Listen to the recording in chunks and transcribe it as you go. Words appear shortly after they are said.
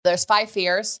there's 5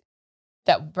 fears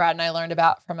that Brad and I learned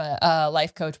about from a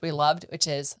life coach we loved, which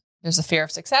is there's a fear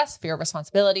of success, fear of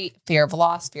responsibility, fear of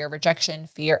loss, fear of rejection,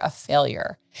 fear of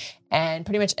failure. And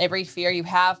pretty much every fear you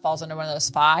have falls under one of those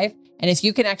 5. And if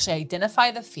you can actually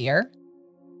identify the fear,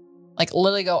 like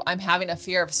literally go, I'm having a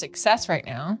fear of success right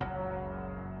now,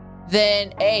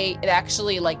 then it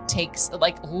actually like takes,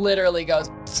 like literally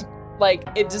goes, like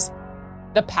it just,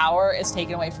 the power is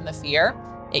taken away from the fear.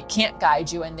 It can't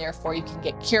guide you, and therefore you can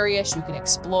get curious, you can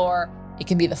explore. It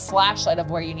can be the flashlight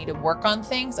of where you need to work on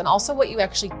things and also what you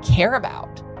actually care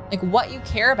about, like what you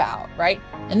care about, right?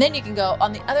 And then you can go,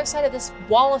 on the other side of this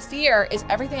wall of fear is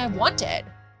everything I've wanted.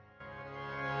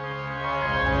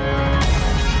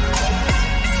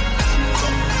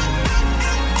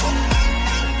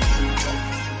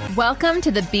 Welcome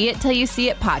to the Be It Till You See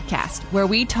It podcast, where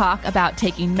we talk about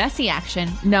taking messy action,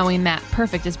 knowing that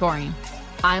perfect is boring.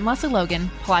 I'm Leslie Logan,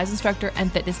 Pilates instructor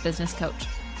and fitness business coach.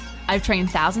 I've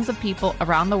trained thousands of people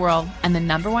around the world, and the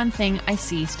number one thing I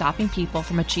see stopping people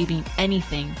from achieving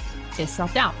anything is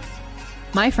self-doubt.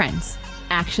 My friends,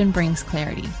 action brings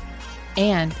clarity,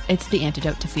 and it's the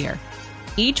antidote to fear.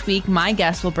 Each week, my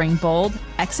guests will bring bold,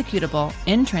 executable,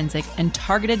 intrinsic, and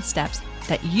targeted steps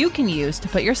that you can use to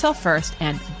put yourself first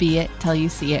and be it till you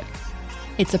see it.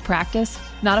 It's a practice,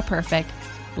 not a perfect.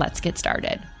 Let's get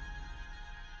started.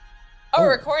 Oh,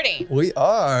 we're recording. We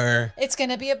are. It's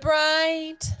going to be a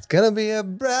bright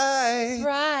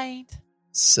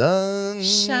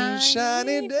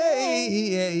sunshiny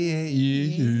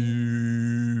day.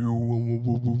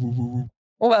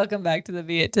 Welcome back to the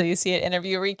Be It Till You See It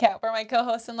interview recap, where my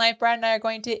co-hosts in life, Brad and I, are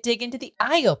going to dig into the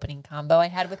eye-opening combo I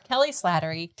had with Kelly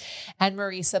Slattery and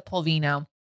Marisa Polvino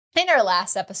in our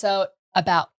last episode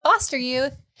about foster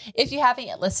youth. If you haven't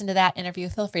yet listened to that interview,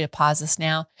 feel free to pause this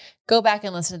now, go back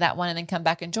and listen to that one, and then come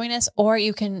back and join us. Or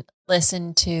you can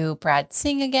listen to Brad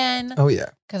sing again. Oh,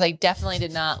 yeah. Because I definitely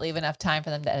did not leave enough time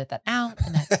for them to edit that out,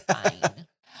 and that's fine.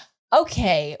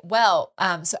 Okay, well,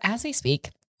 so as we speak,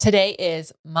 today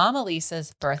is Mama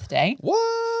Lisa's birthday. What?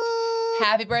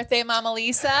 Happy birthday, Mama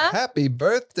Lisa. Happy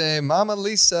birthday, Mama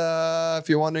Lisa. If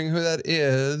you're wondering who that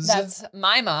is. That's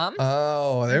my mom.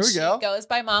 Oh, there we go. She goes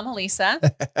by Mama Lisa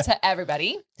to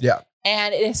everybody. Yeah.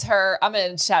 And it is her, I'm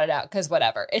going to shout it out because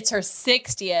whatever. It's her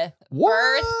 60th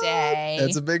birthday.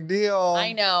 That's a big deal.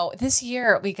 I know. This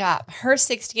year we got her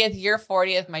 60th, your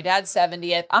 40th, my dad's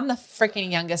 70th. I'm the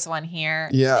freaking youngest one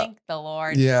here. Yeah. Thank the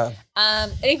Lord. Yeah.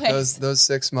 Anyway. Those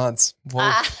 6 months.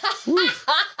 Well,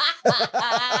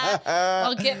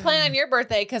 get planning on your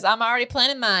birthday because I'm already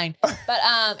planning mine. But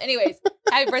anyways,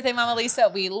 happy birthday, Mama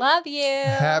Lisa. We love you.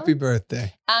 Happy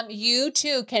birthday. You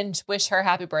too can wish her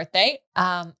happy birthday.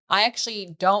 I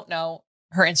actually don't know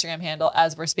her Instagram handle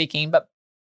as we're speaking, but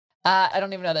I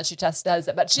don't even know that she just does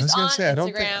it. But she's on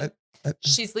Instagram.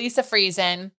 She's Lisa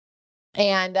Friesen,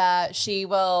 and she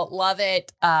will love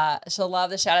it. She'll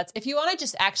love the shout outs. If you want to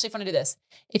just actually, if you want to do this,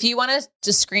 if you want to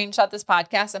just screenshot this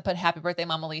podcast and put happy birthday,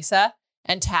 Mama Lisa,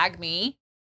 and tag me,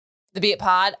 the Be It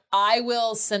Pod, I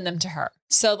will send them to her.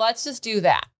 So let's just do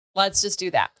that. That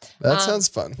Sounds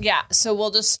fun. Yeah. So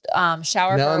we'll just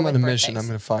shower now her I'm with on a birthdays. mission. I'm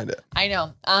going to find it. I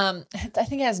know. I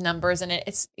think it has numbers in it.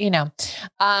 It's,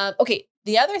 okay.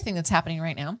 The other thing that's happening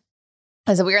right now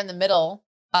is that we're in the middle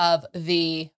of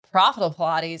the Profitable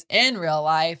Pilates in real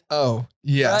life. Oh,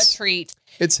 yes. Retreat.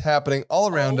 It's happening all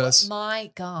around us.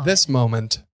 My God. This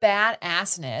moment.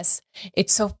 Badassness.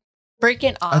 It's so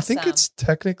freaking awesome. I think it's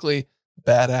technically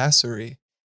badassery.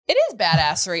 It is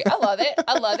badassery. I love it.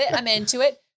 I'm into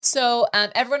it. So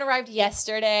everyone arrived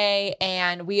yesterday,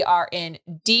 and we are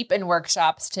deep in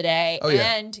workshops today. Oh,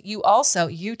 yeah. And you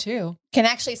too, can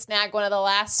actually snag one of the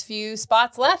last few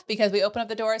spots left because we open up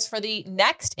the doors for the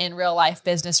next in real life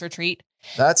business retreat.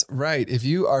 That's right. If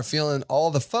you are feeling all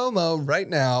the FOMO right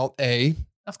now, A,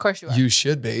 of course you are. You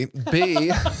should be.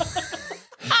 B,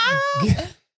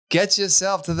 get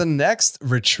yourself to the next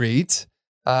retreat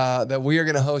that we are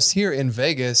going to host here in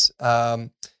Vegas in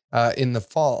the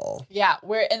fall. Yeah,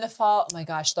 we're in the fall. Oh my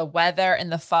gosh, the weather in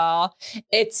the fall.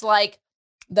 It's like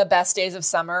the best days of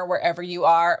summer wherever you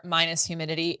are, minus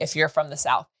humidity if you're from the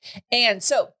South. And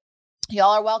so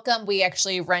y'all are welcome. We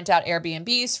actually rent out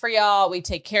Airbnbs for y'all. We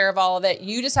take care of all of it.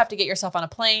 You just have to get yourself on a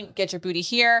plane, get your booty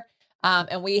here.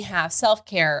 And we have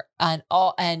self-care and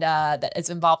that is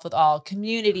involved with all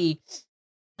community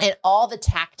and all the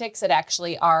tactics that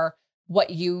actually are what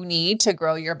you need to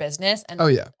grow your business. And,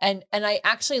 and I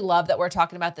actually love that we're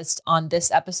talking about this on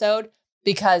this episode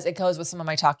because it goes with some of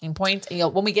my talking points.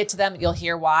 And when we get to them, you'll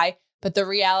hear why. But the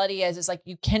reality is like,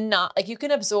 you can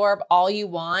absorb all you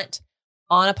want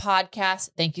on a podcast.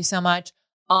 Thank you so much.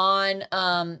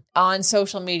 on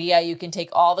social media. You can take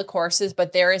all the courses,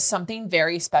 but there is something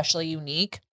very specially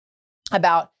unique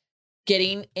about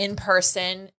getting in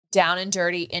person, down and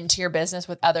dirty into your business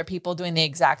with other people doing the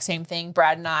exact same thing.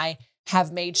 Brad and I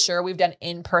have made sure we've done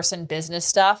in-person business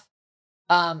stuff.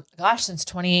 Since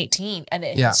 2018, and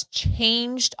it has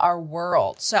changed our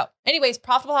world. So anyways,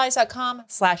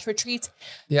 profitablehighs.com/retreats.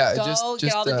 Yeah. Go just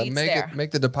get all the deets there.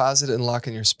 make the deposit and lock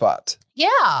in your spot.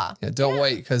 Yeah. Don't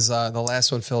wait, because the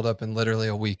last one filled up in literally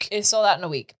a week. It sold out in a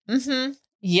week. Mm-hmm.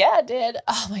 Yeah, it did.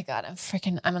 Oh my God. I'm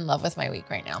in love with my week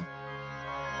right now.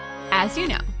 As you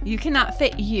know, you cannot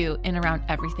fit you in around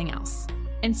everything else.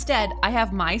 Instead, I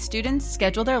have my students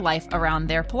schedule their life around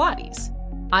their Pilates.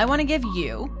 I want to give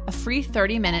you a free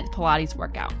 30-minute Pilates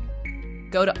workout.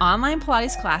 Go to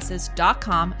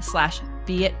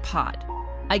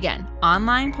onlinepilatesclasses.com/beitpod. Again,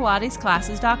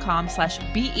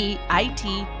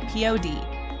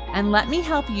 onlinepilatesclasses.com/beitpod. And let me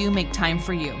help you make time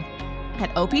for you.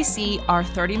 At OPC, our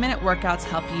 30-minute workouts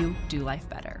help you do life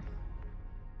better.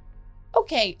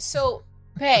 Okay, so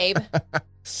babe,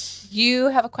 you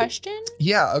have a question?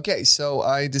 Yeah. Okay. So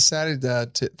I decided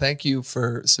to thank you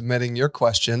for submitting your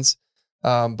questions.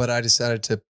 But I decided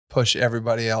to push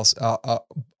everybody else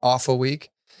off a week,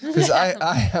 because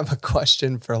I have a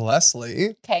question for Leslie.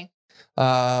 Okay.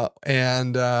 I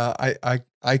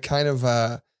kind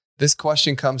of, this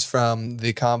question comes from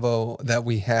the convo that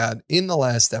we had in the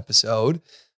last episode,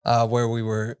 where we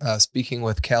were speaking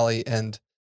with Kelly and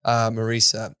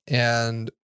Marisa.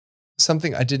 And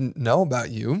something I didn't know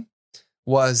about you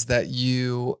was that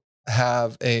you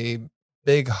have a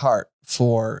big heart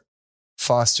for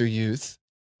foster youth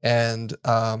and,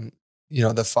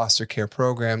 the foster care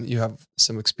program. You have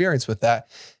some experience with that.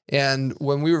 And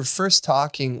when we were first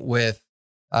talking with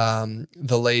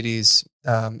the ladies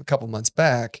a couple months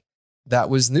back,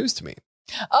 that was news to me.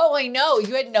 Oh, I know.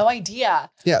 You had no idea.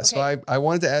 Yeah. Okay. So I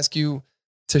wanted to ask you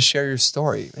to share your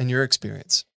story and your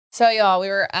experience. So y'all,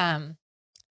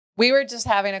 we were just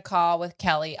having a call with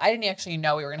Kelly. I didn't actually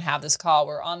know we were going to have this call.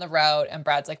 We're on the road and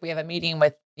Brad's like, we have a meeting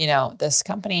with, this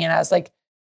company. And I was like,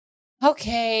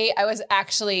 okay. I was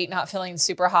actually not feeling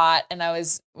super hot. And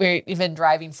we were even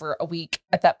driving for a week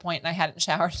at that point, and I hadn't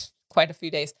showered quite a few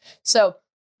days. So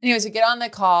anyways, we get on the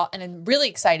call and I'm really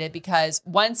excited because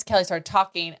once Kelly started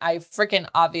talking, I freaking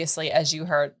obviously, as you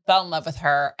heard, fell in love with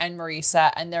her and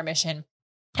Marisa and their mission.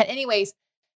 And anyways,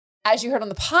 as you heard on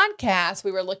the podcast,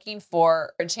 we were looking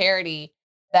for a charity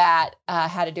that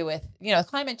had to do with,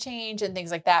 climate change and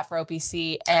things like that for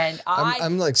OPC. And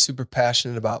I'm like super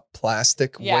passionate about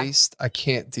plastic waste. I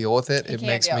can't deal with it. It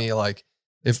makes me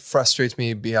it frustrates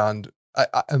me beyond.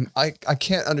 I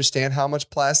can't understand how much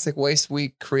plastic waste we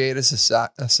create as a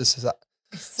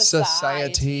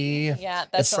society. Yeah,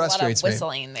 that's a lot of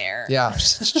whistling there. Yeah,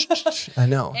 I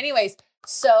know. Anyways,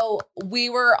 so we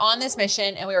were on this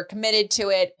mission and we were committed to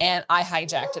it, and I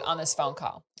hijacked it on this phone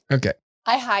call. Okay.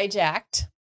 I hijacked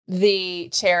the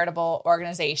charitable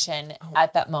organization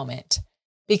at that moment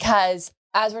because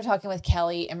as we're talking with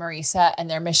Kelly and Marisa and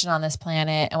their mission on this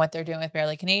planet and what they're doing with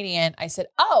Barely Canadian, I said,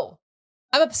 oh,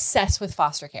 I'm obsessed with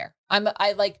foster care. I'm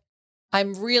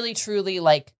really, truly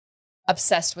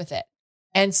obsessed with it.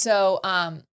 And so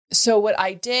what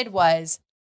I did was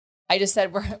I just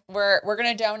said, we're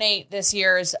going to donate this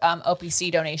year's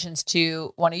OPC donations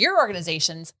to one of your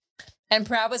organizations. And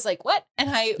Brad was like, what? And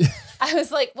I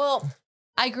was like, well,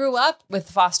 I grew up with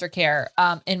foster care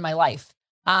in my life.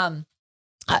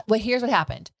 Here's what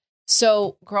happened.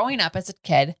 So growing up as a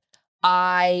kid,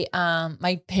 my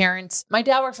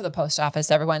dad worked for the post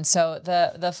office, everyone. So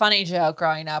the funny joke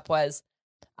growing up was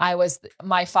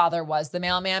my father was the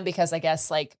mailman, because I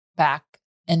guess back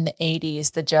in the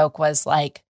 80s, the joke was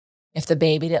if the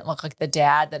baby didn't look like the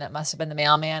dad, then it must have been the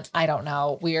mailman. I don't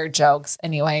know. Weird jokes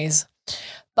anyways.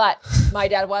 But my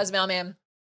dad was a mailman.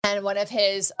 And one of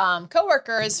his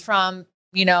coworkers from,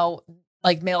 mail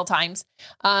times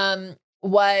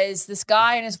was this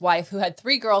guy and his wife who had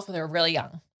 3 girls when they were really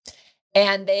young.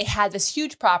 And they had this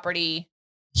huge property,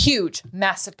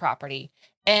 massive property.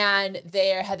 And they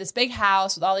had this big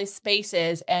house with all these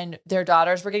spaces, and their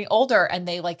daughters were getting older and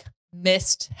they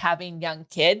missed having young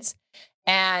kids.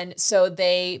 And so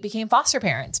they became foster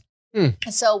parents. And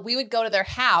so we would go to their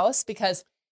house because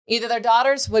either their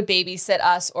daughters would babysit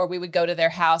us or we would go to their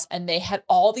house, and they had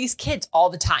all these kids all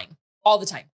the time.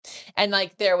 And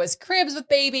there was cribs with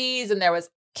babies and there was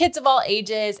kids of all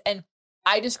ages. And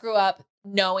I just grew up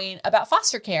knowing about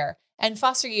foster care and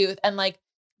foster youth, and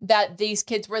that these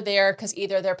kids were there because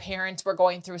either their parents were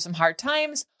going through some hard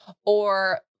times,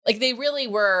 or they really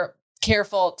were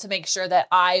careful to make sure that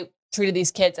I treated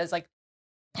these kids as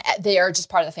they are just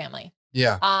part of the family.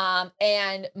 Yeah.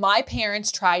 And my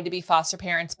parents tried to be foster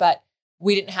parents, but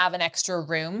we didn't have an extra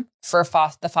room for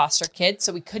the foster kids,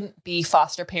 so we couldn't be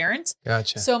foster parents.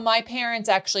 Gotcha. So my parents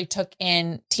actually took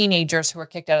in teenagers who were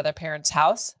kicked out of their parents'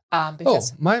 house.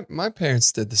 Because my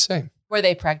parents did the same. were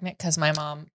they pregnant? Because my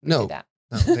mom No. did that.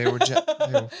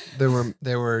 No,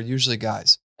 they were usually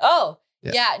guys. Oh,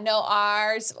 Yeah. yeah. No,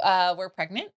 ours were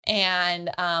pregnant.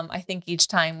 And I think each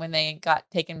time when they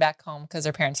got taken back home because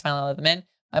their parents finally let them in,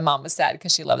 my mom was sad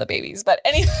because she loved the babies. But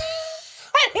anyways,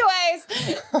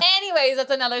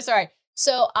 that's another story.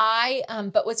 So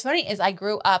but what's funny is I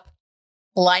grew up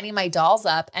lining my dolls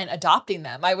up and adopting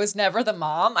them. I was never the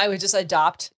mom. I would just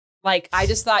adopt. Like, I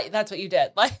just thought that's what you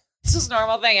did. Like, it's just a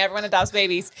normal thing. Everyone adopts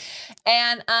babies.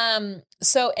 And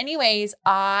so anyways,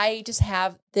 I just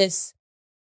have this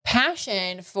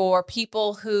passion for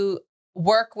people who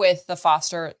work with the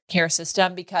foster care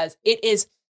system because it is,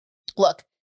 look,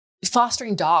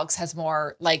 fostering dogs has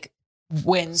more like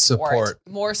wins Support.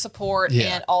 more support.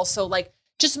 Yeah. And also like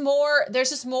there's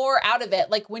just more out of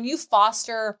it. Like when you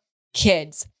foster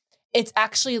kids, it's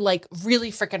actually like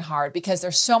really freaking hard because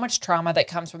there's so much trauma that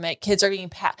comes from it. Kids are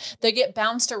being they get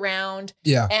bounced around.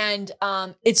 Yeah. And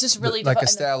it's just really like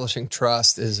establishing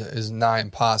trust is nigh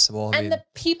impossible. And the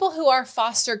people who are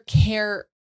foster care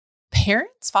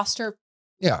parents, foster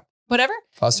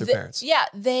parents. Yeah,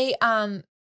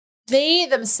 they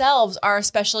themselves are a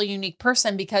special unique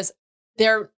person because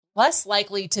they're less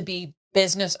likely to be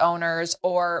business owners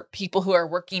or people who are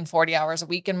working 40 hours a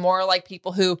week and more like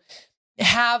people who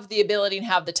have the ability and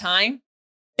have the time.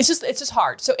 It's just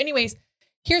hard. So anyways,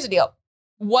 here's the deal.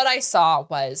 What I saw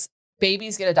was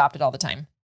babies get adopted all the time.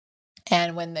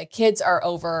 And when the kids are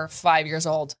over 5 years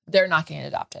old, they're not getting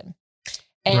adopted.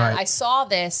 And Right. I saw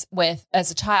this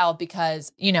as a child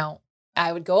because,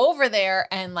 I would go over there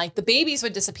and like the babies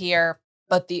would disappear,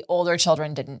 but the older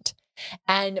children didn't.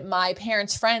 And my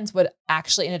parents' friends would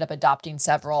actually ended up adopting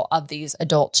several of these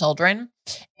adult children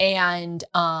and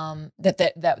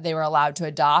that they were allowed to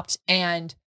adopt.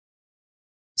 And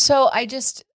so I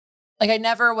just I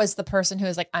never was the person who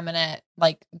was like, I'm going to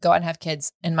like go and have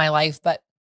kids in my life. But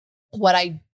what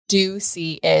I do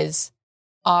see is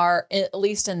at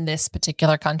least in this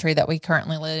particular country that we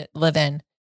currently live in,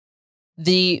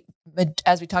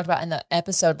 as we talked about in the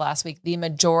episode last week, the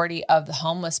majority of the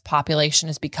homeless population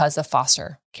is because of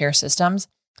foster care systems.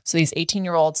 So these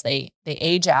 18-year-olds, they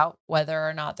age out, whether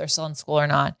or not they're still in school or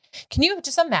not. Can you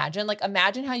just imagine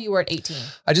how you were at 18?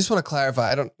 I just want to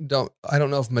clarify. I don't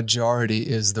know if majority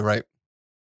is the right.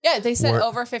 Yeah, they said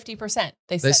over 50%.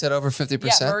 They said over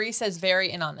 50%. Yeah, Marie says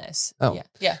very in on this. Oh,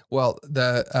 yeah. Well,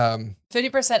 the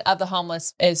 50% of the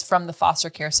homeless is from the foster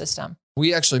care system.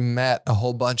 We actually met a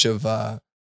whole bunch of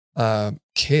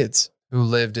kids who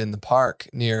lived in the park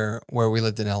near where we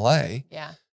lived in LA.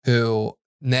 Yeah. Who,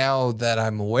 now that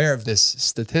I'm aware of this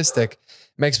statistic,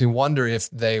 makes me wonder if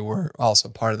they were also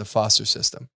part of the foster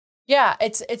system. Yeah,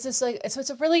 it's just like it's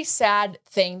a really sad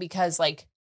thing because like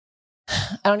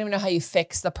I don't even know how you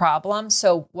fix the problem.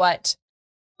 So what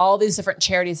all these different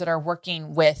charities that are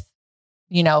working with,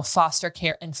 foster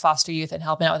care and foster youth and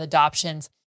helping out with adoptions,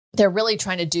 they're really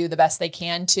trying to do the best they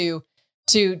can to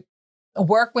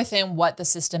work within what the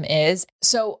system is.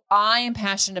 So I am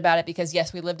passionate about it because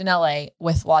yes, we lived in LA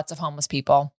with lots of homeless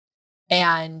people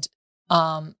and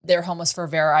they're homeless for a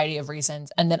variety of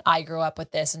reasons. And then I grew up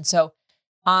with this. And so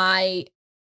I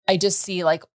just see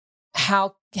like,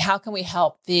 how can we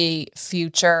help the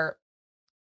future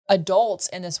adults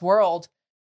in this world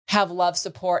have love,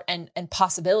 support, and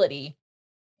possibility?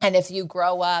 And if you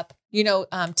grow up,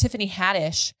 Tiffany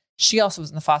Haddish, she also was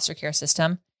in the foster care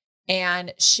system,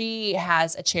 and she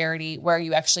has a charity where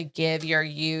you actually give your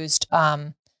used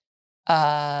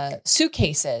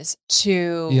suitcases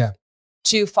to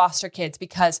foster kids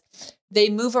because they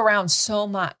move around so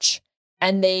much.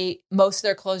 And most of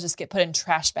their clothes just get put in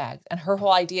trash bags. And her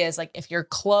whole idea is like, if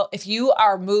you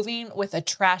are moving with a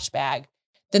trash bag,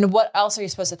 then what else are you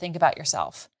supposed to think about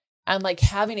yourself? And like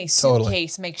having a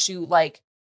suitcase makes you like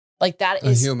that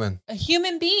is a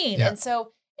human being. Yeah. And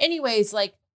so anyways,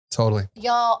 like totally,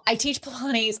 y'all, I teach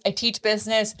Pilates, I teach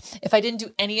business. If I didn't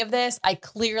do any of this,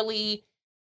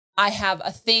 I have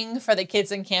a thing for the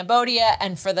kids in Cambodia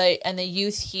and for the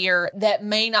youth here that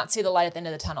may not see the light at the end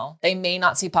of the tunnel. They may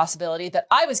not see possibility that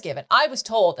I was given. I was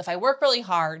told if I work really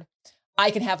hard, I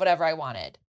can have whatever I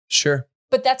wanted. Sure.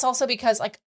 But that's also because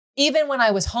like, even when I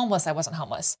was homeless, I wasn't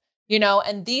homeless,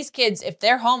 and these kids, if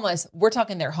they're homeless, we're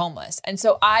talking they're homeless. And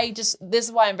so this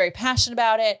is why I'm very passionate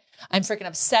about it. I'm freaking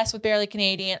obsessed with Barely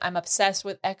Canadian. I'm obsessed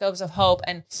with Echoes of Hope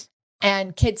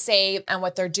and Kids Save and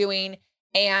what they're doing.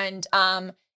 And,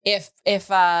 if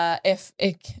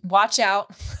watch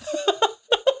out.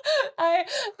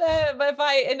 But if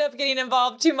I end up getting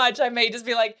involved too much, I may just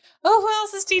be like, oh, who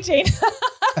else is teaching?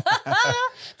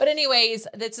 But anyways,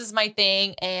 this is my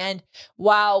thing. And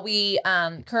while we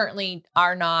currently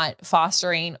are not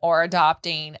fostering or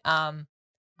adopting,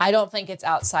 I don't think it's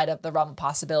outside of the realm of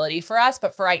possibility for us.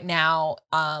 But for right now,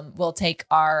 we'll take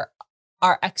our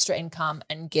extra income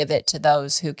and give it to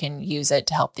those who can use it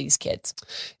to help these kids.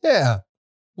 Yeah.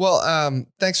 Well,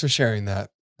 thanks for sharing that.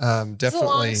 Definitely. It's a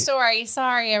long story.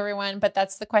 Sorry, everyone, but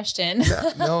that's the question.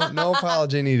 No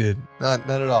apology needed. Not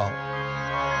at all.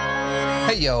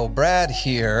 Hey, yo, Brad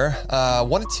here.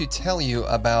 Wanted to tell you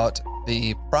about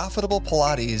the Profitable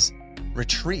Pilates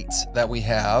retreats that we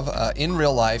have in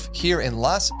real life here in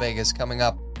Las Vegas coming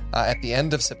up at the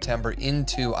end of September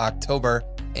into October.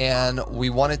 And we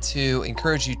wanted to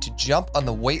encourage you to jump on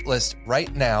the wait list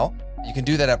right now. You can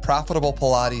do that at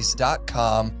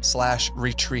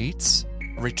profitablepilates.com/retreats.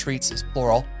 Retreats is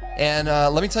plural. And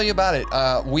let me tell you about it.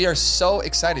 We are so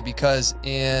excited because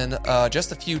in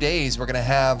just a few days, we're going to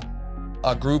have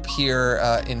a group here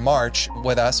in March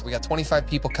with us. We got 25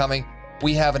 people coming.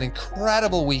 We have an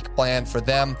incredible week planned for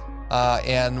them.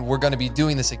 And we're going to be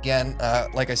doing this again,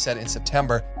 like I said, in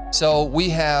September. So we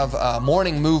have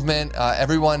morning movement.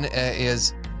 Everyone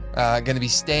is going to be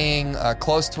staying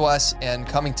close to us and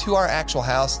coming to our actual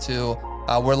house to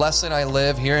where Leslie and I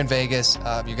live here in Vegas.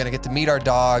 You're going to get to meet our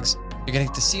dogs. You're going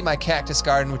to get to see my cactus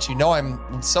garden, which you know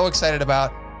I'm so excited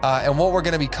about. And what we're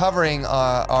going to be covering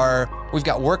we've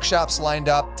got workshops lined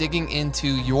up, digging into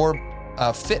your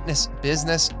fitness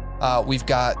business. We've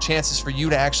got chances for you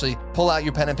to actually pull out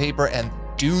your pen and paper and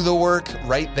do the work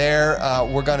right there.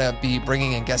 We're going to be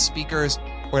bringing in guest speakers.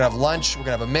 We're going to have lunch. We're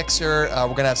going to have a mixer. We're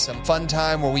going to have some fun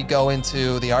time where we go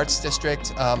into the arts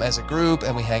district as a group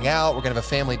and we hang out. We're going to have a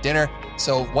family dinner.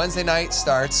 So Wednesday night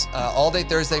starts all day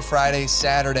Thursday, Friday,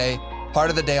 Saturday, part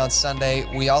of the day on Sunday.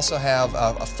 We also have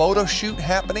a photo shoot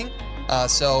happening.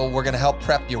 So we're going to help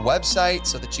prep your website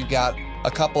so that you got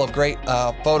a couple of great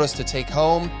photos to take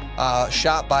home,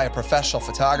 shot by a professional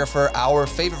photographer, our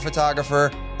favorite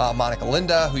photographer, Monica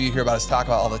Linda, who you hear about us talk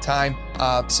about all the time.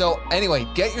 So anyway,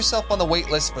 get yourself on the wait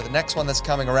list for the next one that's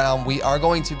coming around. We are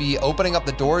going to be opening up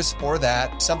the doors for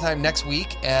that sometime next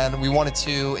week, and we wanted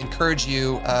to encourage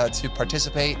you to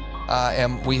participate,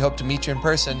 and we hope to meet you in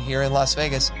person here in Las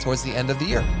Vegas towards the end of the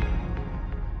year.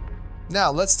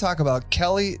 Now, let's talk about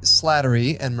Kelly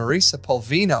Slattery and Marisa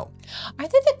Polvino.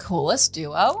 Aren't they the coolest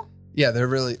duo? Yeah, they're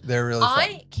really fun.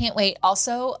 I can't wait.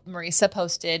 Also, Marisa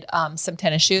posted some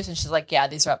tennis shoes and she's like, yeah,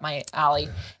 these are up my alley.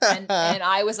 And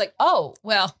I was like, oh,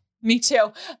 well, me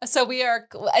too. So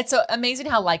it's amazing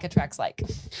how like attracts like.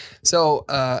 So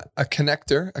a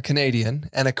connector, a Canadian,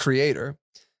 and a creator.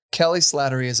 Kelly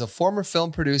Slattery is a former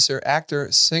film producer, actor,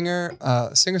 songwriter,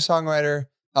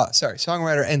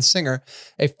 and singer,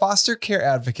 a foster care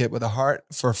advocate with a heart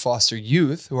for foster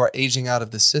youth who are aging out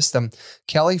of the system.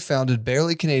 Kelly founded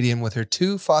Barely Canadian with her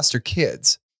 2 foster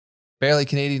kids. Barely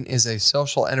Canadian is a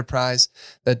social enterprise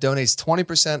that donates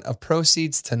 20% of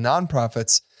proceeds to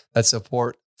nonprofits that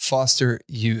support foster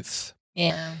youth.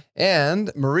 Yeah.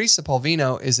 And Marisa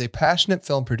Polvino is a passionate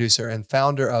film producer and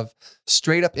founder of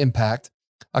Straight Up Impact,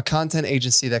 a content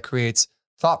agency that creates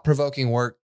thought-provoking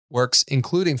works,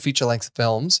 including feature-length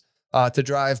films, to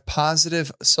drive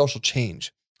positive social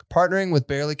change. Partnering with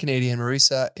Barely Canadian,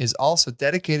 Marisa is also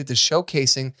dedicated to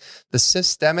showcasing the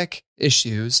systemic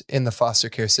issues in the foster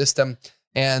care system.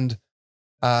 And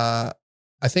I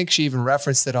think she even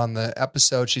referenced it on the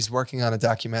episode. She's working on a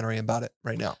documentary about it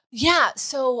right now. Yeah.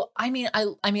 So, I mean,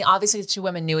 obviously the 2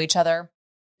 women knew each other.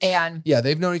 And yeah,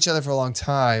 they've known each other for a long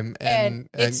time. And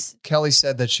Kelly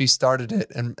said that she started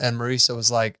it and Marisa was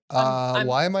like,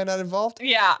 why am I not involved?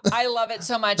 Yeah, I love it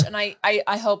so much. And I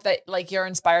hope that like you're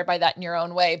inspired by that in your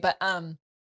own way. But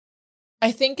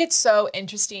I think it's so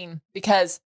interesting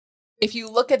because if you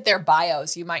look at their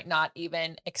bios, you might not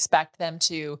even expect them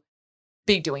to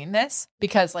be doing this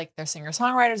because like they're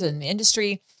singer-songwriters in the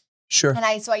industry. Sure. And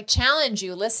I challenge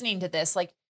you listening to this,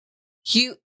 like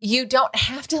you don't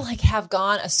have to like have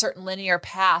gone a certain linear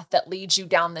path that leads you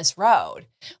down this road,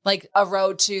 like a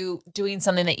road to doing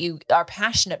something that you are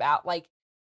passionate about. Like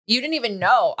you didn't even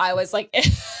know I was like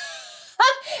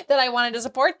that I wanted to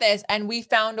support this. And we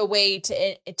found a way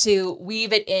to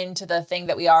weave it into the thing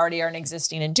that we already are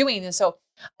existing and doing. And so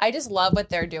I just love what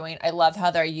they're doing. I love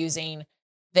how they're using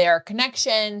their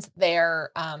connections, their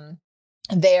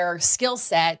skill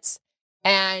sets,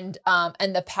 and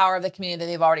the power of the community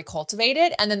that they've already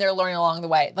cultivated. And then they're learning along the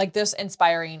way, like this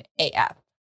inspiring AF.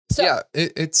 So yeah,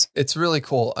 it's really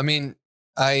cool. I mean,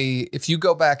 if you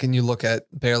go back and you look at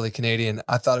Barely Canadian,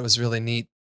 I thought it was really neat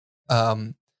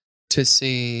to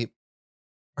see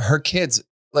her kids.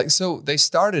 Like, so they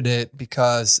started it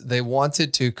because they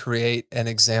wanted to create an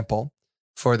example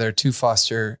for their 2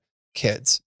 foster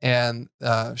kids. And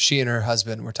she and her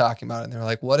husband were talking about it. And they were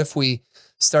like, what if we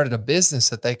started a business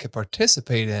that they could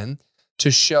participate in to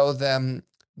show them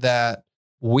that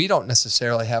we don't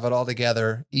necessarily have it all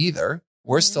together either.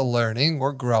 We're still learning,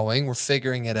 we're growing, we're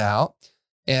figuring it out.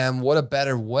 And what a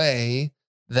better way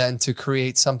than to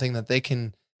create something that they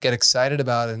can get excited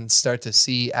about and start to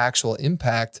see actual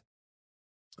impact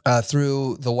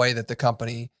through the way that the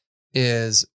company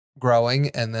is growing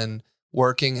and then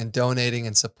working and donating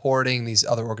and supporting these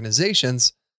other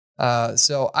organizations.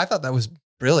 So I thought that was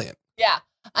brilliant. Yeah.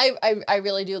 I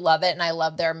really do love it. And I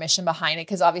love their mission behind it.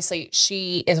 Cause obviously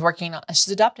she's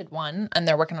adopted one and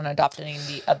they're working on adopting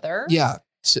the other. Yeah,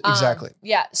 exactly.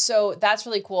 Yeah. So that's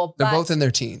really cool. They're both in their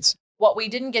teens. What we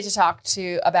didn't get to talk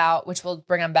to about, which we'll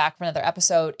bring them back for another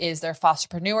episode, is their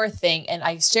fosterpreneur thing. And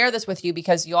I share this with you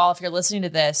because you all, if you're listening to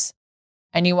this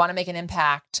and you want to make an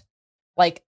impact,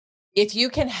 like if you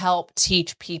can help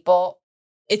teach people,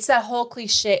 it's that whole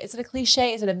cliche. Is it a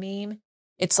cliche? Is it a meme?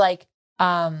 It's like,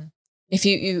 if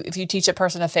you teach a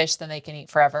person to fish, then they can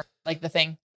eat forever. Like the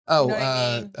thing. Oh, you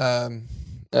know what I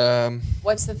mean?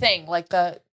 What's the thing? Like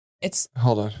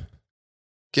hold on.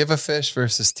 Give a fish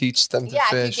versus teach them to fish.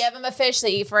 Yeah, if you give them a fish, they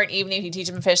eat for an evening. If you teach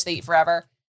them a fish, they eat forever.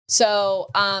 So,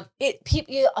 they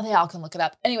all can look it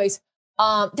up. Anyways,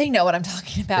 they know what I'm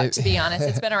talking about, to be honest.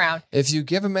 It's been around. If you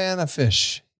give a man a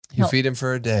fish, you feed him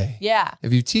for a day. Yeah.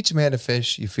 If you teach a man to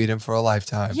fish, you feed him for a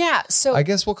lifetime. Yeah. So I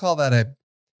guess we'll call that a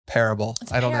parable.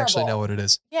 I don't actually know what it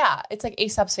is. Yeah. It's like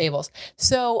Aesop's fables.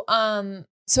 So,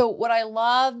 so what I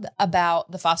love about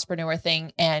the fosterpreneur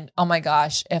thing, and oh my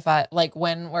gosh, if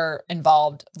when we're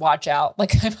involved, watch out.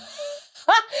 Like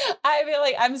I feel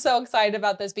like I'm so excited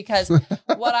about this because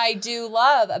what I do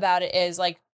love about it is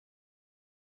like,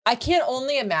 I can't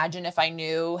only imagine if I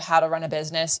knew how to run a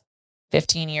business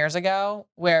 15 years ago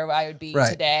where I would be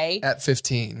today at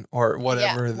 15 or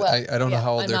whatever. Yeah, well, I don't know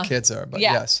how old their kids are, but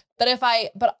yes.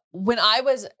 But when I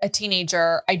was a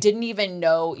teenager, I didn't even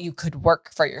know you could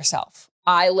work for yourself.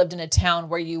 I lived in a town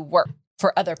where you work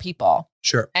for other people.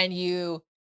 Sure. And you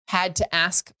had to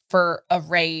ask for a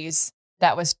raise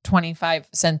that was 25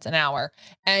 cents an hour.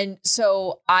 And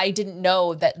so I didn't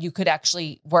know that you could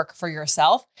actually work for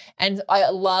yourself. And I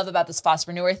love about this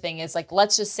fosterpreneur thing is like,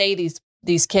 let's just say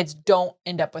these kids don't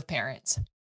end up with parents,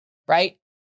 right?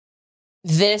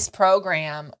 This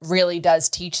program really does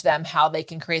teach them how they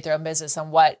can create their own business.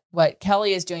 And what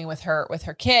Kelly is doing with her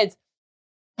kids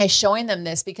is showing them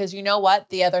this, because you know what?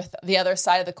 The other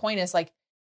side of the coin is like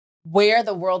where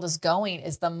the world is going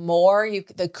is the more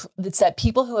it's that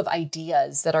people who have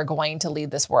ideas that are going to lead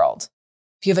this world.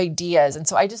 If you have ideas. And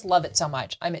so I just love it so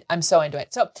much. I'm so into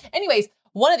it. So anyways,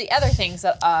 one of the other things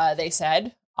that they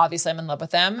said, obviously I'm in love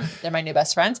with them, they're my new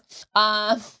best friends,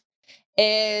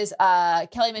 is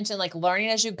Kelly mentioned like learning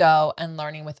as you go and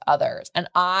learning with others. And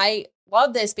I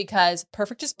love this because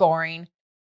perfect is boring.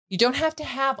 You don't have to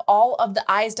have all of the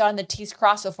I's dotted and the T's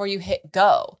crossed before you hit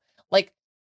go. Like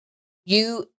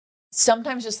you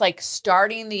sometimes just like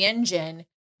starting the engine,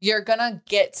 you're going to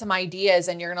get some ideas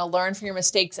and you're going to learn from your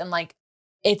mistakes. And like,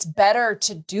 it's better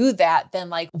to do that than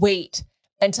like wait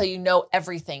until you know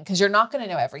everything, because you're not going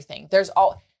to know everything.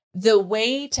 The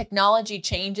way technology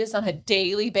changes on a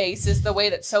daily basis, the way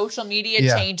that social media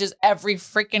changes every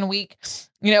freaking week,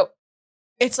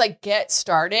 it's like get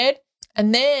started.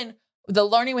 And then the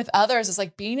learning with others is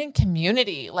like being in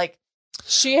community. Like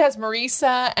she has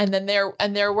Marisa and then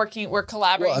we're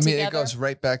collaborating together. It goes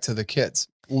right back to the kids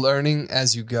learning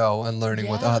as you go and learning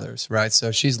with others, right?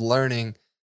 So she's learning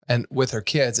and with her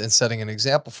kids and setting an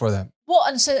example for them. Well,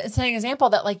 and so setting an example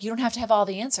that like, you don't have to have all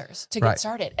the answers to get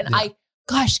started. And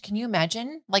gosh, can you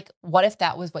imagine? Like, what if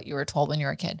that was what you were told when you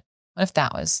were a kid? What if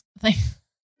that was like,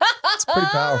 it's pretty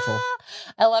powerful.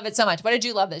 I love it so much. What did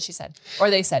you love that she said, or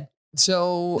they said?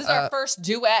 So this is our first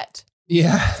duet.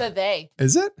 Yeah. So they.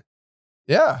 Is it?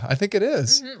 Yeah, I think it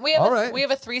is. Mm-hmm. We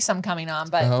have a threesome coming on,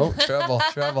 but trouble.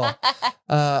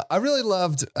 I really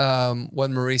loved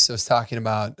when Marisa was talking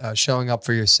about showing up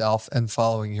for yourself and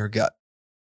following your gut.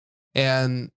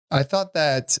 And I thought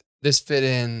that this fit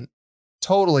in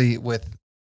totally with,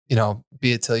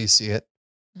 be it till you see it.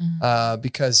 Mm-hmm.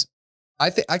 Because I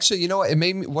think actually,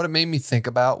 what it made me think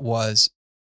about was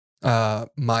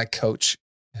my coach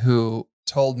who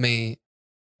told me,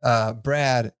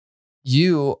 Brad,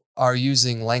 you are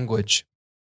using language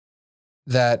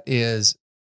that is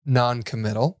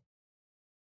non-committal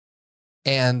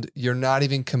and you're not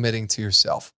even committing to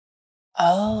yourself.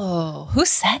 Oh, who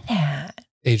said that?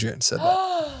 Adrian said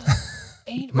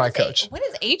that. My coach. When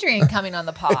is Adrian coming on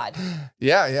the pod?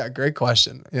 Yeah. Great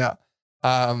question. Yeah.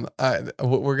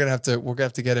 We're gonna have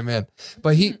to get him in.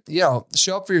 But he,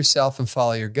 show up for yourself and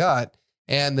follow your gut.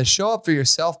 And the show up for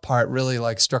yourself part really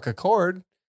like struck a chord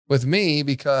with me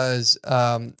because,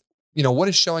 what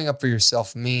does showing up for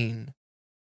yourself mean?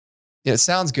 It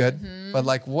sounds good, but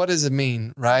like, what does it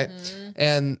mean? Right.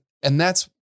 And that's,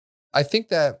 I think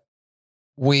that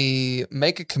we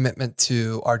make a commitment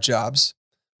to our jobs.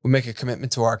 We make a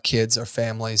commitment to our kids, our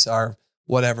families, our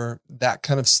whatever, that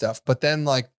kind of stuff. But then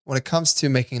like when it comes to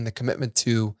making the commitment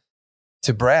to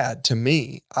Brad, to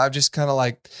me, I'm just kind of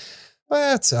like,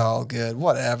 well, it's all good,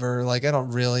 whatever. Like, I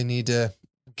don't really need to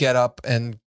get up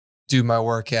and do my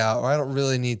workout, or I don't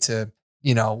really need to,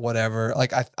 whatever.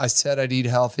 Like I said, I'd eat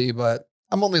healthy, but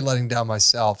I'm only letting down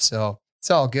myself. So it's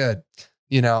all good,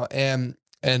 and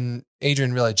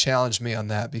Adrian really challenged me on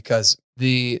that because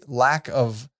the lack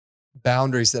of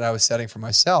boundaries that I was setting for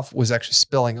myself was actually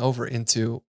spilling over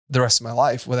into the rest of my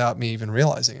life without me even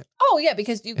realizing it. Oh yeah.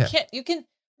 Because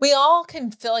we all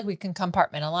can feel like we can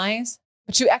compartmentalize,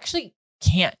 but you actually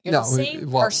can't. You're the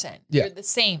same person. Yeah. You're the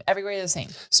same. Everywhere you're the same.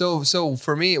 So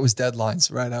for me, it was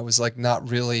deadlines, right? I was like not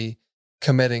really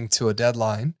committing to a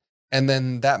deadline. And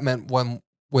then that meant when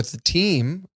with the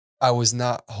team, I was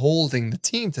not holding the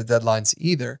team to deadlines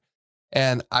either.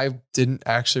 And I didn't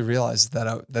actually realize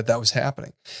that was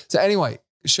happening. So anyway,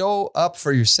 show up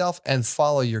for yourself and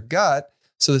follow your gut.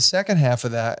 So the second half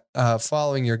of that,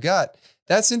 following your gut,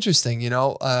 that's interesting.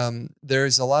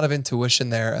 There's a lot of intuition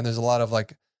there, and there's a lot of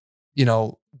like,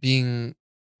 being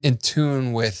in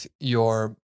tune with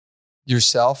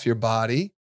yourself, your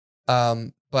body.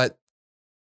 But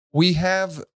we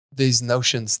have these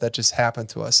notions that just happen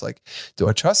to us. Like, do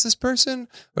I trust this person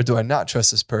or do I not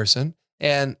trust this person?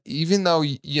 And even though,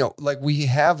 like we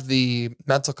have the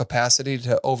mental capacity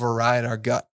to override our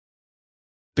gut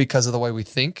because of the way we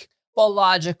think. Well,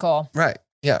 logical. Right.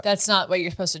 Yeah. That's not what you're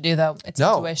supposed to do though. It's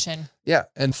intuition. Yeah.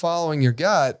 And following your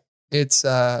gut, it's,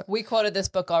 we quoted this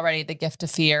book already, The Gift of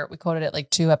Fear. We quoted it like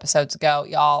 2 episodes ago.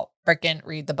 Y'all freaking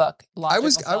read the book. I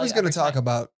was going to talk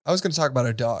about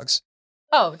our dogs.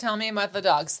 Oh, tell me about the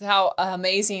dogs, how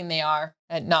amazing they are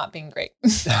at not being great.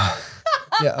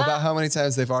 Yeah, about how many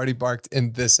times they've already barked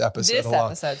in this episode.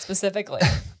 Episode specifically.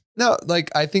 No, like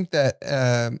I think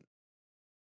that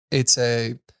it's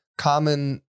a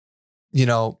common,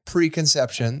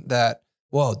 preconception that,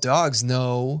 well, dogs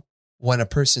know when a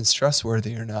person's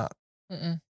trustworthy or not.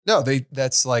 Mm-mm. No,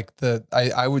 that's like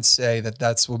I would say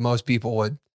that's what most people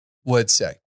would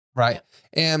say, right?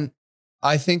 Yeah. And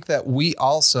I think that we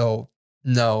also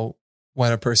know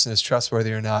when a person is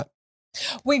trustworthy or not.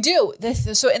 We do this.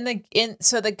 So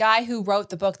so the guy who wrote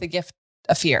the book, The Gift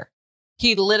of Fear,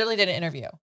 he literally did an interview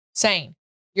saying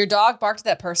your dog barked at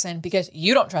that person because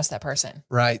you don't trust that person.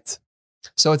 Right.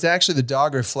 So it's actually the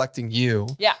dog reflecting you.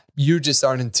 Yeah. You just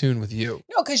aren't in tune with you.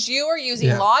 No, because you are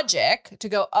using logic to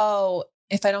go, oh,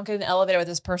 if I don't get in an elevator with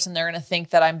this person, they're going to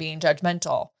think that I'm being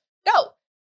judgmental. No,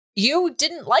 you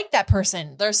didn't like that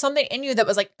person. There's something in you that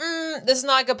was like, this is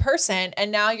not a good person.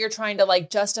 And now you're trying to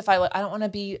like justify, like, I don't want to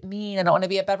be mean. I don't want to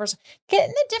be a bad person. Get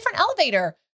in a different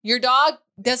elevator. Your dog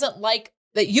doesn't like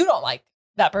that. You don't like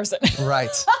that person. Right.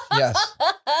 Yes.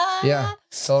 Yeah,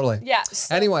 totally. Yeah.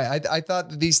 Anyway, I thought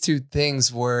that these two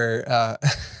things were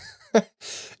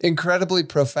incredibly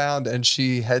profound. And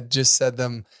she had just said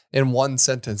them in one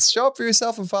sentence. Show up for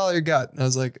yourself and follow your gut. And I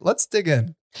was like, let's dig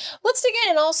in. Let's dig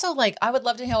in. And also, like, I would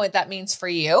love to know what that means for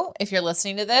you. If you're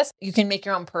listening to this, you can make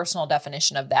your own personal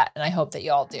definition of that. And I hope that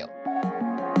you all do.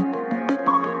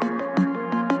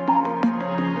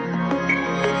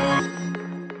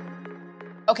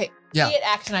 Okay. Yeah. Be it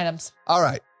action items. All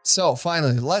right. So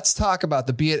finally, let's talk about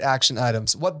the be it action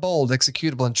items. What bold,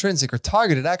 executable, intrinsic, or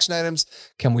targeted action items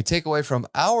can we take away from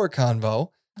our convo?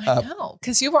 I know,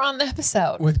 because you were on the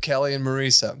episode. With Kelly and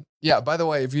Marisa. Yeah, by the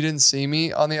way, if you didn't see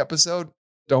me on the episode,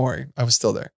 don't worry. I was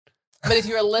still there. But if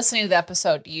you were listening to the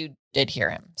episode, you did hear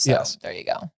him. So yes. There you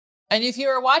go. And if you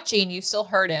were watching, you still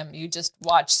heard him. You just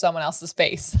watched someone else's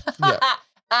face. Yeah.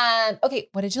 Okay.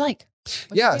 What did you like?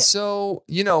 So,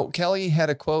 Kelly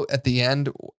had a quote at the end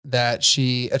that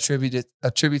she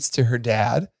attributes to her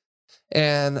dad.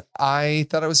 And I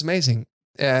thought it was amazing.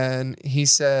 And he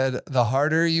said, the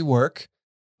harder you work,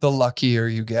 the luckier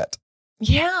you get.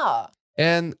 Yeah.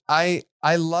 And I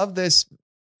love this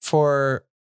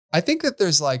I think that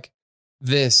there's like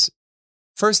this,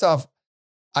 first off,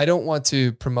 I don't want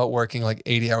to promote working like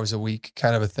 80 hours a week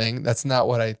kind of a thing. That's not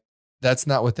what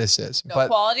this is. No, but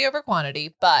quality over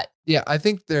quantity, but yeah, I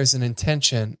think there's an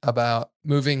intention about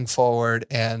moving forward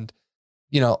and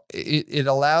it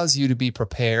allows you to be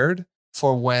prepared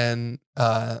for when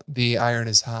the iron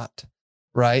is hot,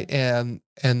 right? And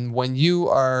when you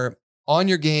are on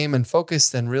your game and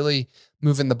focused and really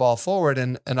moving the ball forward,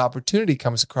 and an opportunity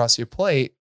comes across your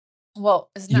plate. Well,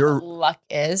 isn't that what luck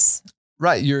is?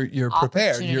 Right. You're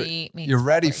prepared. You're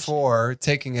ready for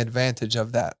taking advantage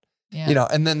of that. Yeah.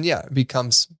 And then, it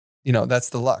becomes, that's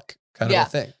the luck kind of a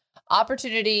thing.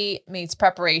 Opportunity meets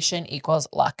preparation equals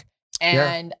luck.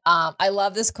 And I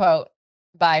love this quote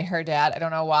by her dad. I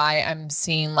don't know why I'm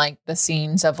seeing like the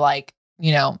scenes of like,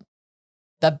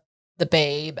 the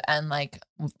Babe and like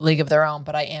League of Their Own,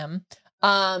 but I am.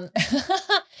 No,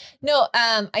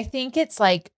 I think it's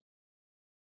like,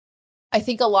 I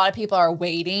think a lot of people are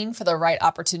waiting for the right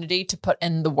opportunity to put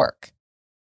in the work.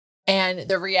 And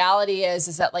the reality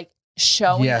is that like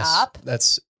showing up.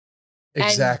 That's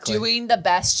exactly. And doing the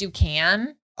best you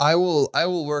can. I will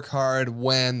work hard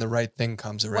when the right thing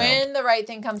comes around. When the right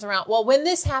thing comes around. Well, when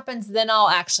this happens, then I'll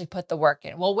actually put the work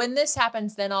in. Well, when this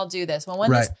happens, then I'll do this. Well,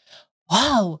 when this,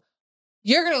 wow,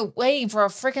 you're going to wait for a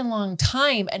freaking long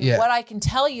time. And what I can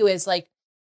tell you is like,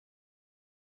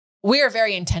 we are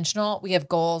very intentional. We have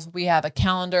goals. We have a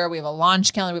calendar. We have a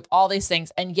launch calendar. We have all these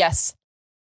things. And yes,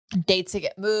 dates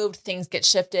get moved, things get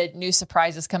shifted, new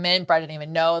surprises come in. Brett didn't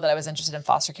even know that I was interested in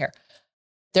foster care.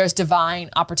 There's divine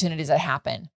opportunities that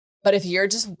happen. But if you're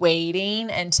just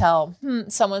waiting until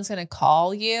someone's going to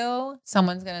call you,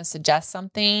 someone's going to suggest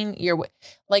something, you'll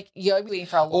be waiting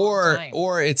for a long time.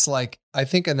 Or it's like, I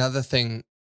think another thing,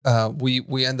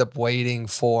 we end up waiting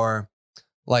for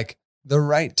like the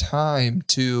right time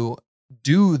to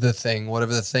do the thing,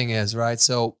 whatever the thing is, right?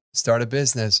 So start a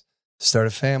business, start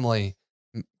a family,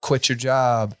 quit your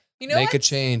job, make a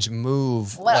change,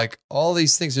 move, like all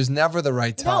these things. There's never the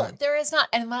right time. No, there is not.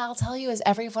 And what I'll tell you is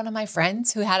every one of my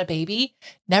friends who had a baby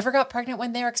never got pregnant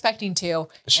when they were expecting to.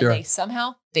 Sure. And they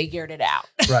somehow figured it out.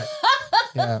 Right.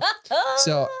 Yeah.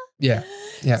 So, yeah.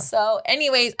 So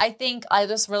anyways, I think I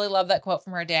just really love that quote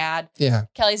from her dad. Yeah.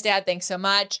 Kelly's dad, thanks so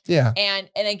much. Yeah. And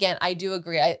again, I do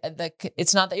agree.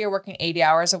 It's not that you're working 80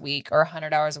 hours a week or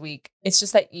 100 hours a week. It's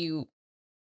just that you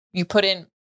put in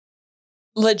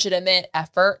legitimate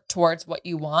effort towards what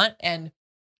you want, and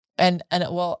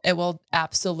it will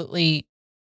absolutely,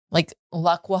 like,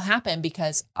 luck will happen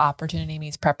because opportunity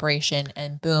meets preparation,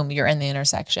 and boom, you're in the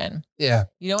intersection. Yeah.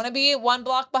 You don't want to be one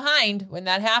block behind when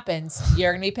that happens.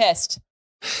 You're going to be pissed.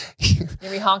 You're going to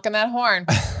be honking that horn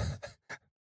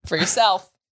for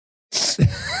yourself.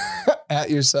 At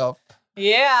yourself.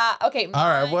 Yeah. Okay. All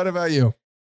right. What about you?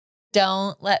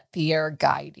 Don't let fear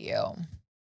guide you.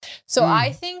 So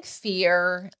I think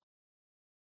fear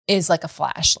is like a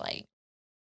flashlight.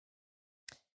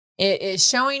 It is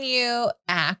showing you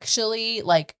actually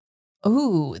like,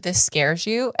 ooh, this scares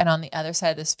you. And on the other side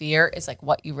of this fear is like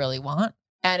what you really want.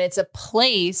 And it's a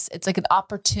place, it's like an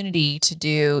opportunity to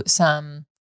do some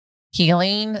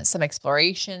healing, some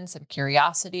exploration, some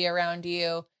curiosity around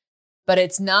you. But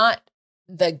it's not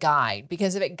the guide,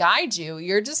 because if it guides you,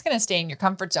 you're just going to stay in your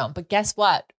comfort zone. But guess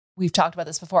what? We've talked about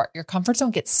this before. Your comfort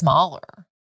zone gets smaller.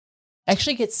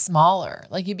 Actually gets smaller.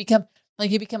 Like you become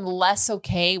less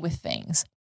okay with things,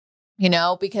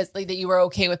 because like that you were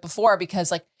okay with before, because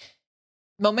like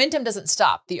momentum doesn't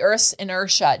stop. The Earth's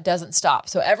inertia doesn't stop.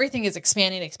 So everything is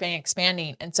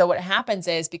expanding. And so what happens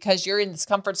is, because you're in this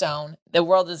comfort zone, the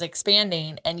world is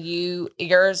expanding and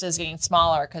yours is getting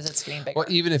smaller because it's getting bigger. Well,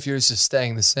 even if yours is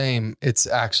staying the same, it's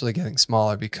actually getting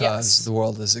smaller because the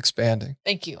world is expanding.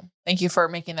 Thank you. Thank you for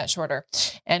making that shorter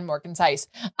and more concise.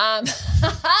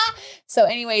 So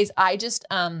anyways, I just,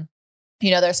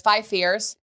 there's 5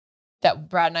 fears that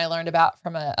Brad and I learned about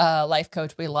from a life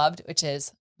coach we loved, which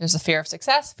is, there's a fear of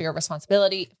success, fear of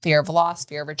responsibility, fear of loss,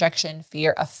 fear of rejection,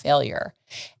 fear of failure.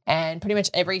 And pretty much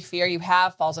every fear you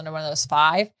have falls under one of those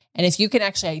 5. And if you can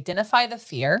actually identify the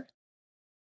fear,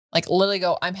 like literally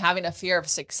go, I'm having a fear of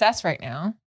success right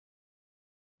now,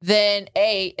 then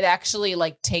it actually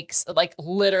like takes, like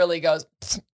literally goes,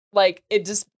 like it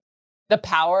just, the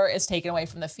power is taken away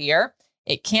from the fear.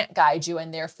 It can't guide you,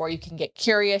 and therefore you can get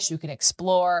curious, you can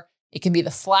explore. It can be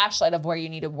the flashlight of where you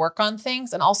need to work on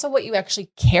things, and also what you actually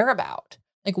care about,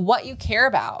 like what you care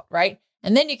about, right?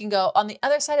 And then you can go, on the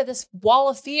other side of this wall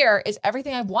of fear is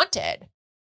everything I've wanted.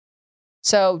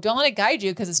 So don't let it guide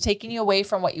you, because it's taking you away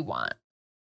from what you want.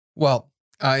 Well,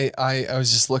 I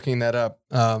was just looking that up.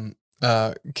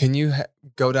 Can you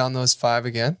go down those 5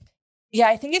 again? Yeah,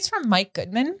 I think it's from Mike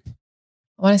Goodman.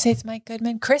 I want to say it's Mike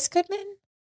Goodman. Chris Goodman?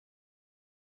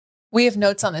 We have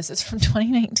notes on this. It's from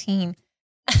 2019.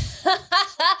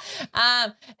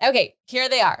 Okay, here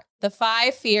they are. The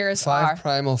 5 fears 5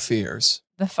 primal fears.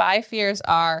 The 5 fears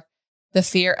are the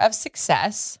fear of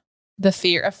success, the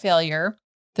fear of failure,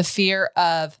 the fear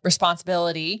of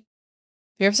responsibility,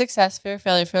 fear of success, fear of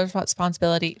failure, fear of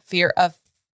responsibility, fear of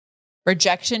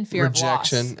rejection, fear of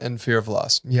loss. And fear of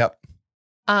loss. Yep.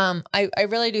 I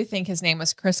really do think his name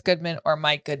was Chris Goodman or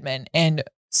Mike Goodman. And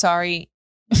sorry,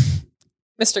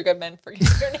 Mr. Goodman, for getting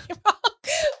your name wrong.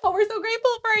 But we're so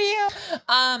grateful for you.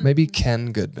 Maybe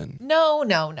Ken Goodman. No.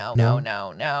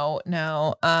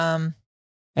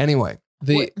 Anyway,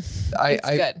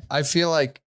 I feel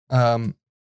like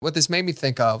what this made me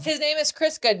think of. His name is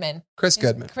Chris Goodman. Chris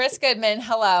Goodman.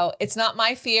 Hello. It's not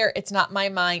my fear. It's not my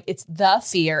mind. It's the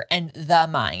fear and the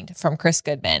mind from Chris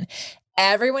Goodman.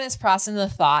 Everyone is processing the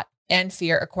thought and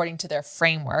fear according to their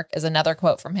framework is another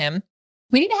quote from him.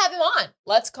 We need to have him on.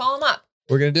 Let's call him up.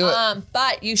 We're going to do it.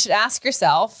 But you should ask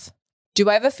yourself, do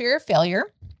I have a fear of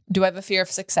failure? Do I have a fear of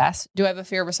success? Do I have a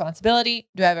fear of responsibility?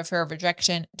 Do I have a fear of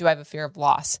rejection? Do I have a fear of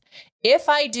loss? If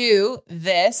I do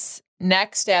this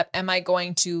next step, am I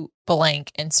going to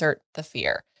blank insert the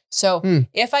fear? So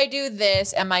if I do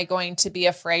this, am I going to be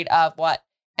afraid of what?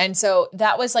 And so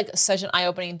that was like such an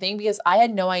eye-opening thing because I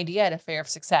had no idea I had a fear of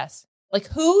success. Like,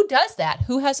 who does that?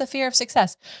 Who has a fear of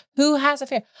success? Who has a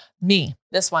fear? Me,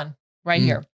 this one right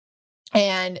here.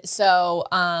 And so,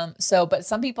 but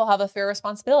some people have a fear of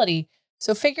responsibility.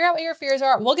 So figure out what your fears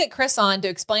are. We'll get Chris on to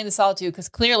explain this all to you because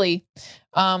clearly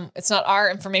it's not our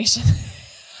information.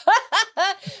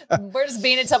 We're just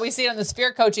being it until we see it on this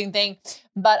fear coaching thing.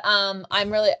 But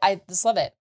I just love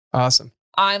it. Awesome.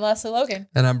 I'm Leslie Logan.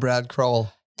 And I'm Brad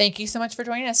Crowell. Thank you so much for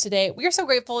joining us today. We are so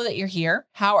grateful that you're here.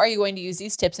 How are you going to use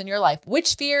these tips in your life?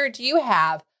 Which fear do you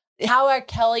have? How are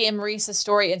Kelly and Marisa's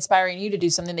story inspiring you to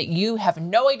do something that you have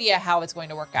no idea how it's going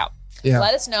to work out? Yeah.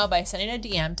 Let us know by sending a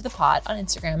DM to the pod on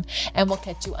Instagram, and we'll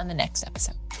catch you on the next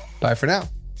episode. Bye for now.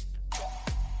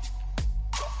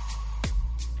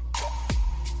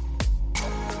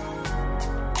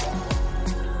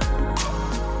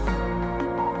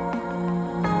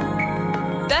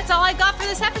 That's all I got for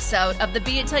this episode of the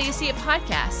Be It Till You See It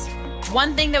podcast.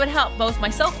 One thing that would help both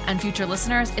myself and future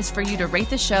listeners is for you to rate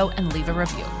the show and leave a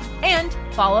review. And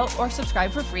follow or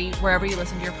subscribe for free wherever you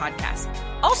listen to your podcast.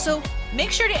 Also,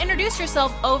 make sure to introduce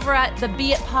yourself over at the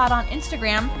Be It Pod on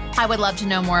Instagram. I would love to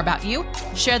know more about you.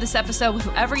 Share this episode with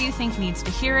whoever you think needs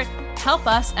to hear it. Help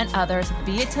us and others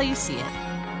be it till you see it.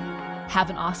 Have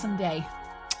an awesome day.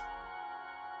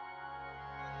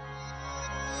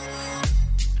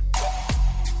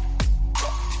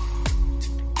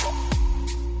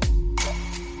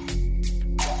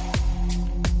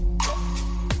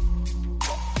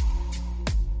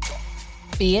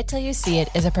 Be It Till You See It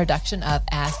is a production of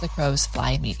As the Crows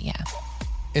Fly Media.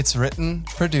 It's written,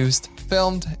 produced,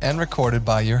 filmed, and recorded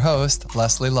by your host,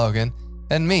 Leslie Logan,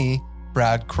 and me,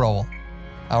 Brad Crowell.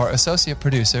 Our associate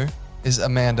producer is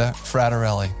Amanda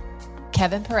Fraterelli.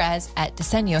 Kevin Perez at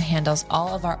Desenio handles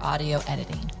all of our audio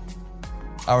editing.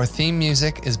 Our theme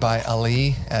music is by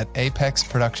Ali at Apex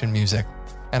Production Music,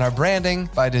 and our branding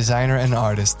by designer and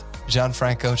artist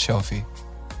Gianfranco Cioffi.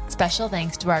 Special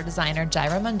thanks to our designer,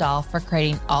 Jaira Mandal, for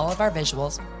creating all of our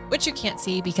visuals, which you can't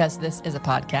see because this is a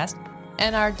podcast,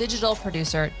 and our digital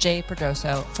producer, Jay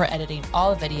Perdoso, for editing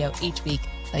all the video each week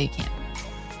so you can.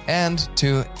 And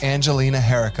to Angelina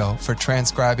Herrico for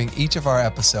transcribing each of our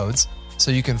episodes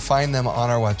so you can find them on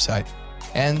our website.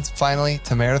 And finally,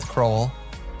 to Meredith Crowell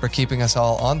for keeping us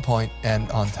all on point and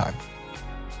on time.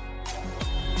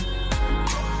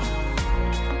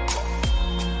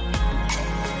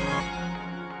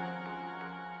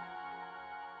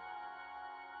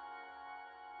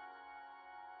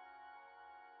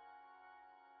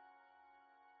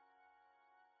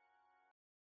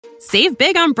 Save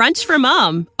big on brunch for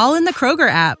mom, all in the Kroger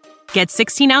app. Get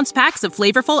 16-ounce packs of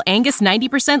flavorful Angus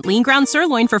 90% lean ground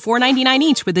sirloin for $4.99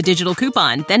 each with a digital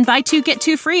coupon. Then buy 2, get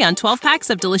 2 free on 12 packs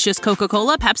of delicious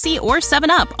Coca-Cola, Pepsi, or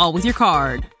 7-Up, all with your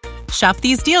card. Shop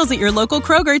these deals at your local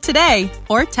Kroger today,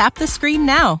 or tap the screen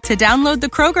now to download the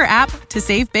Kroger app to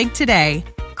save big today.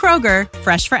 Kroger,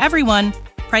 fresh for everyone.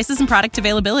 Prices and product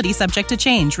availability subject to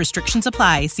change. Restrictions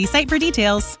apply. See site for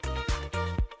details.